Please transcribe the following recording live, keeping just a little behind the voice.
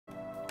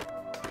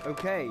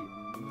Okay,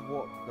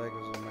 what? There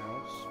goes a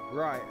mouse.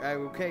 Right,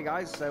 okay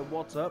guys, so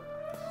what's up?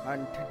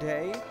 And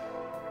today,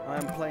 I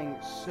am playing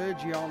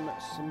Surgeon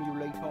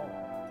Simulator.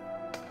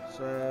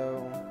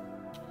 So...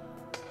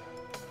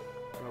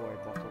 Go away,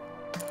 bottle.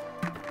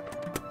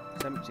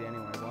 It's empty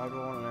anyway, why do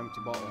I want an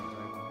empty bottle?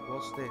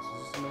 What's this? Is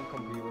this a main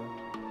computer?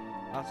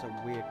 That's a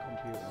weird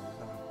computer,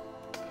 isn't it?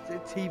 Is it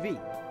a TV?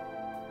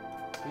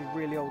 A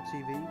really old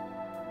TV?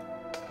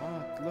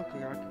 Oh, look, I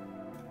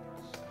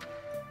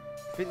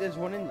think there's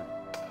one in there.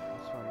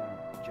 Let's find out.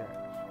 Eject.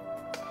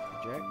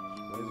 Eject?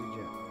 Where's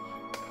eject?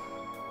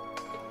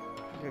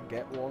 I think I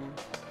get one.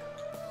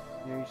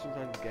 You know, you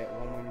sometimes get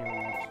one when you're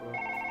on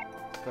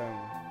the phone.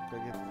 Go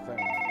get the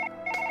phone.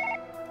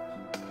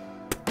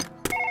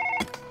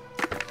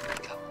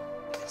 Wake up,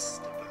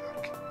 Mr.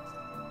 Burke.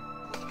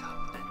 Wake up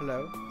and Hello?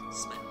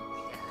 smell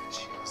the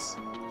ashes.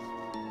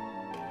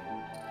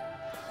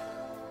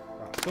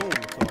 Right, someone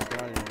was talking,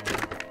 I didn't know.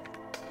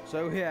 So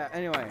here,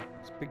 anyway,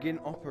 let's begin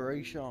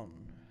operation.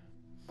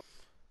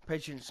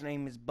 Patient's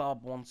name is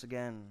Bob once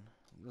again.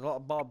 There's a lot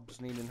of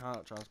Bobs needing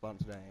heart transplant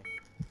today.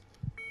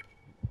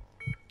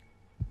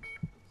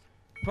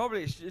 It's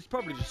probably just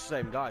the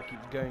same guy,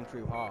 keeps going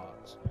through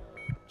hearts.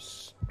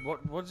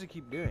 What does he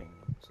keep doing?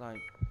 It's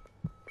like,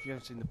 if you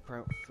haven't seen the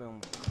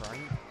film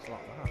Crank, it's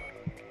like that.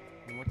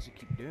 And what does he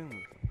keep doing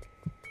with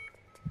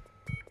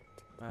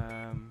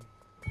them?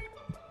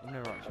 I've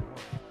never actually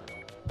watched it.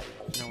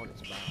 I know what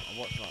it's about. I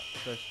watched like the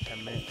first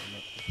 10 minutes and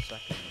the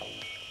second.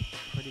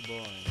 Pretty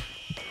boring.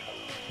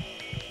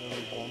 So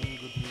one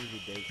good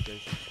movie date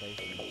goes to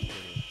Statham.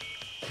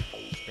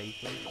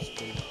 Statham?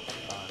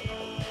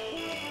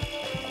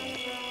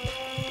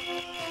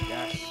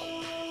 Yes.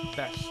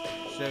 Best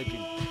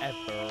surgeon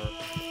ever.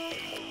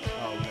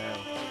 Oh no.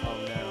 Oh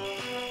no.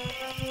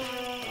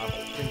 I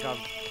think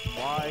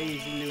why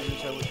is he losing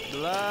so much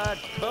blood?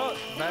 Cut!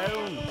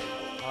 Bone!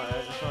 Oh,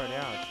 it's already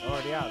out.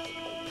 Already out.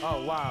 Oh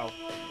wow.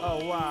 Oh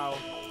wow.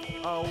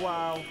 Oh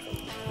wow.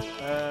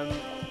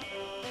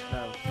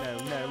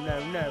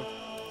 No.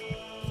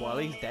 Well,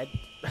 he's dead.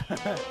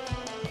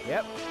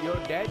 Yep,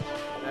 you're dead.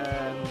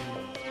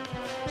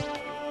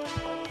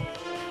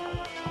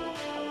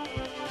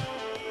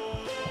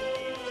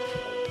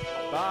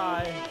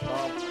 Bye,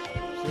 Bob.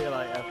 See you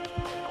later.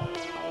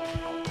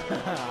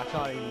 I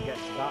can't even get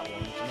to that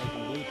one to make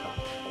him weaker.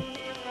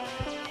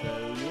 So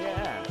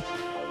yeah.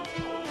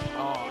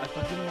 Oh, if I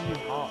give him a new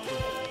heart,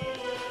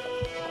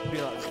 it'd be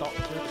like the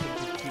doctor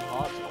with 2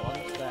 hearts at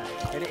once. There.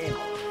 Get it in.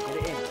 Get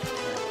it in.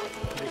 There.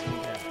 Put it in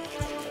there.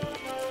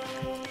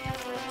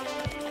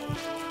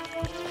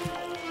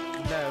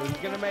 No, he's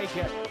gonna make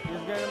it.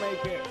 He's gonna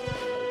make it.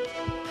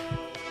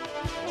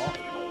 What?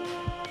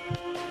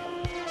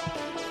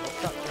 What's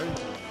that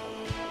trophy?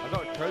 I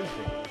got a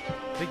trophy.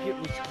 I think it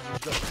was because he's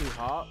got 2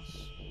 hearts.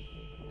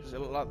 Because it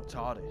looked like the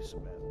TARDIS a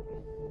bit.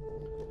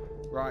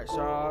 Right,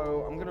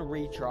 so I'm gonna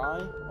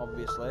retry,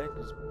 obviously,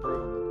 because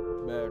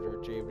brutal murder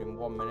achieved in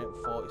 1 minute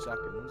and 40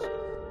 seconds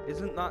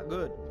isn't that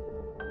good.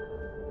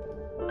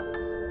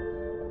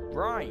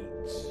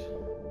 Right.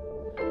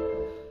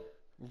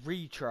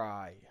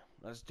 Retry.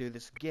 Let's do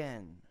this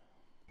again.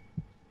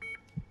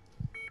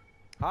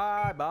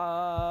 Hi,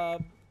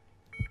 Bob.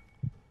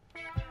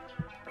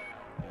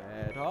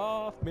 Get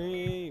off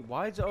me.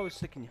 Why is it always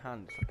stuck in your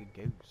hand? It's like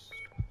a ghost.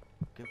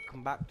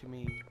 Come back to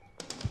me.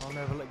 I'll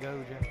never let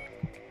go, Jack.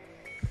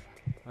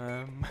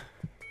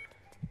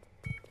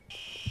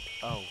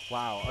 Oh,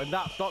 wow. And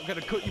that's not going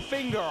to cut your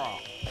finger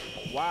off.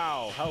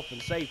 Wow. Health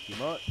and safety,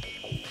 much.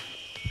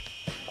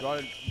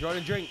 Do you want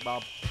a drink,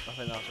 Bob? I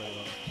think that's what he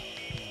wants.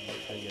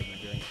 Yeah, give him a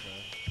drink first.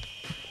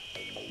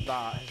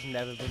 That has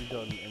never been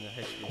done in the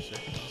history of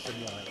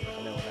Simulator.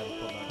 No one ever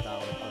put that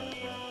down in front of me.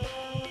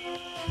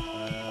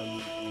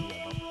 Here you go,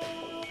 Bob.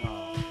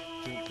 Oh,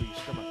 drink for your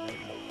stomach, mate.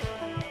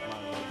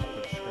 Might as well just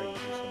put it straight in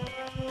your stomach.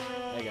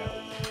 There you go.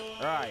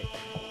 Right.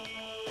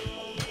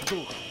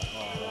 Cool.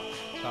 Oh,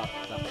 that's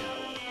it.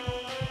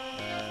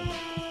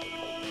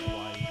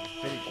 Why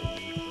finishing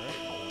these, right?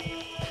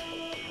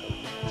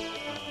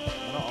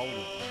 I'm not old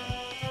enough.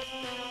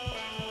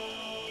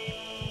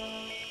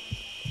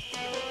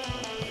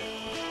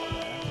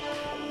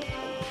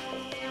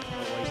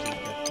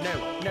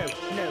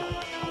 No.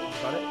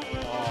 Got it?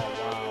 Oh,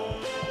 wow.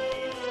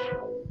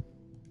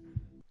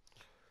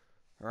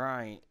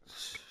 Right.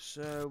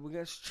 So, we're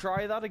going to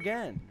try that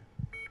again.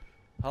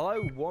 Hello,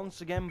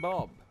 once again,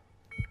 Bob.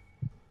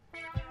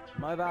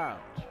 My bad.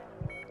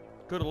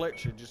 Could have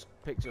literally just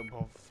picked it up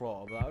off the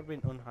floor, but that would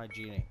have been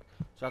unhygienic.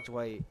 So I had to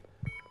wait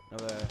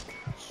another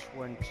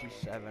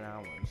 27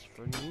 hours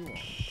for a new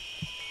one.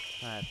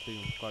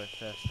 Boom, got it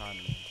first time.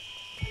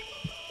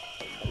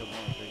 Don't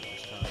want to drink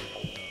this time.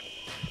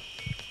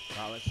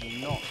 Right, let's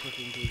not put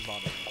it into his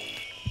body.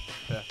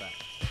 Perfect.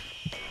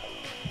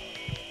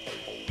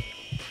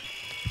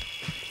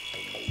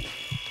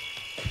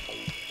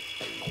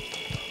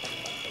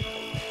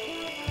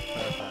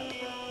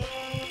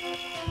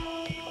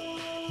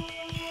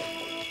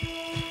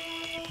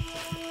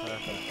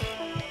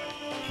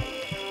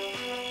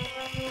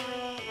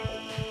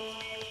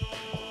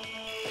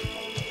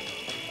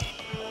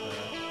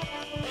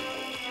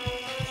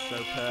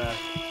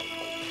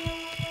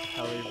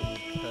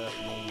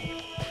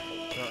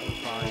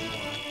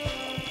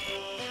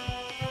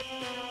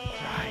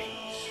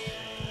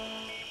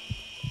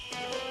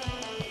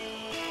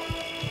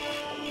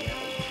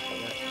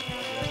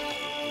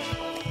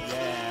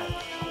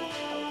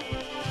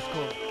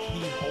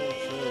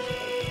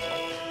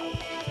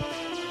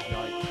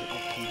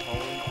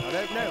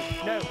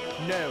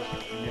 No.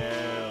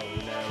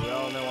 We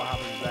all know what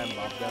happens then,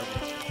 Bob, don't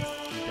we?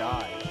 You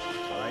die.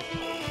 Alright?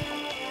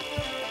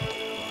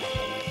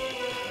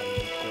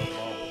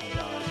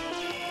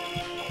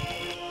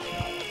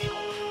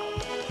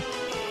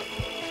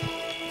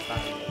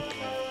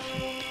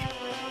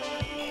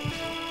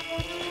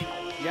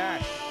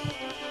 Yes!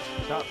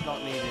 That's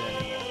not needed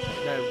anymore.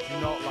 No, do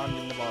not land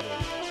in the body.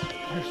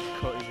 Just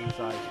cut his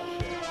insides and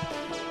shit.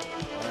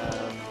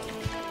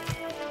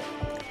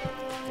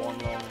 One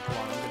long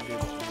one. I'm gonna do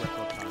this in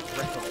record time.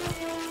 Record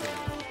time.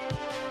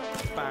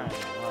 Bang!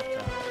 Left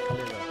down.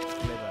 Liver.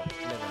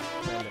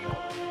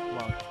 Come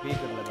on, be a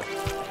good liver.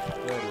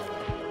 Good liver.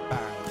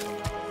 Bang!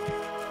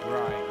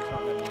 Right, he's not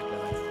gonna need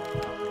that anymore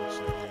after this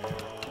surgery.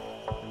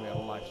 And we have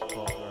life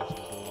support for the rest of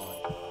his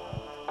life.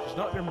 It's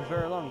not gonna be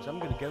very long, so I'm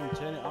gonna go and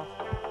turn it off.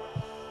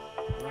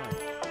 Right.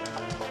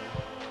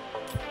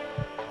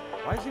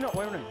 Why is he not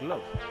wearing a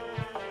glove?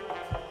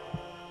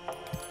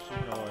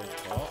 Something I already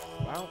thought.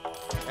 Wow.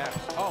 Yes.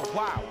 Oh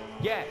wow.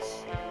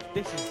 Yes.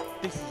 This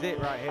is it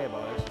right here,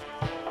 boys.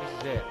 This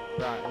is it.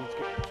 Right. I need to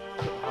cut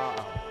the heart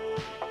out.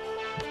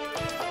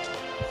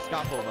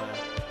 Scalpel, man.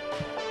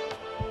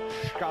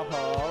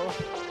 Scalpel.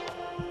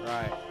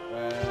 Right.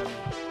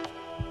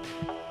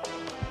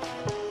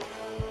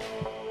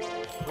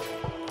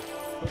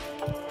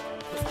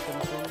 Put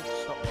something.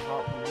 Stop the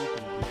heart from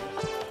leaking,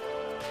 please.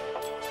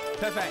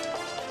 Perfect.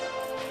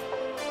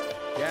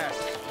 Yes,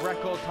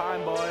 record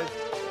time, boys.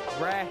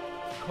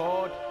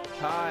 Record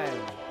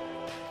time.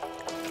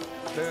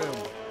 Boom.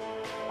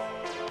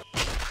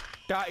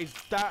 That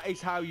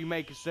is how you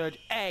make a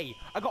surgery. A.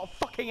 I got a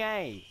fucking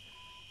A.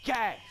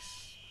 Yes.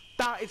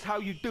 That is how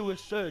you do a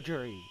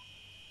surgery.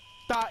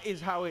 That is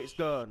how it's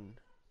done.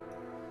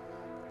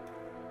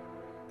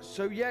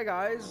 So yeah,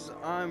 guys,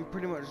 I'm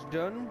pretty much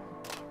done.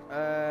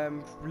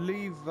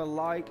 Leave a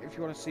like if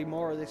you want to see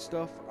more of this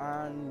stuff,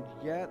 and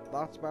yeah,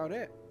 that's about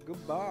it.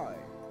 Goodbye.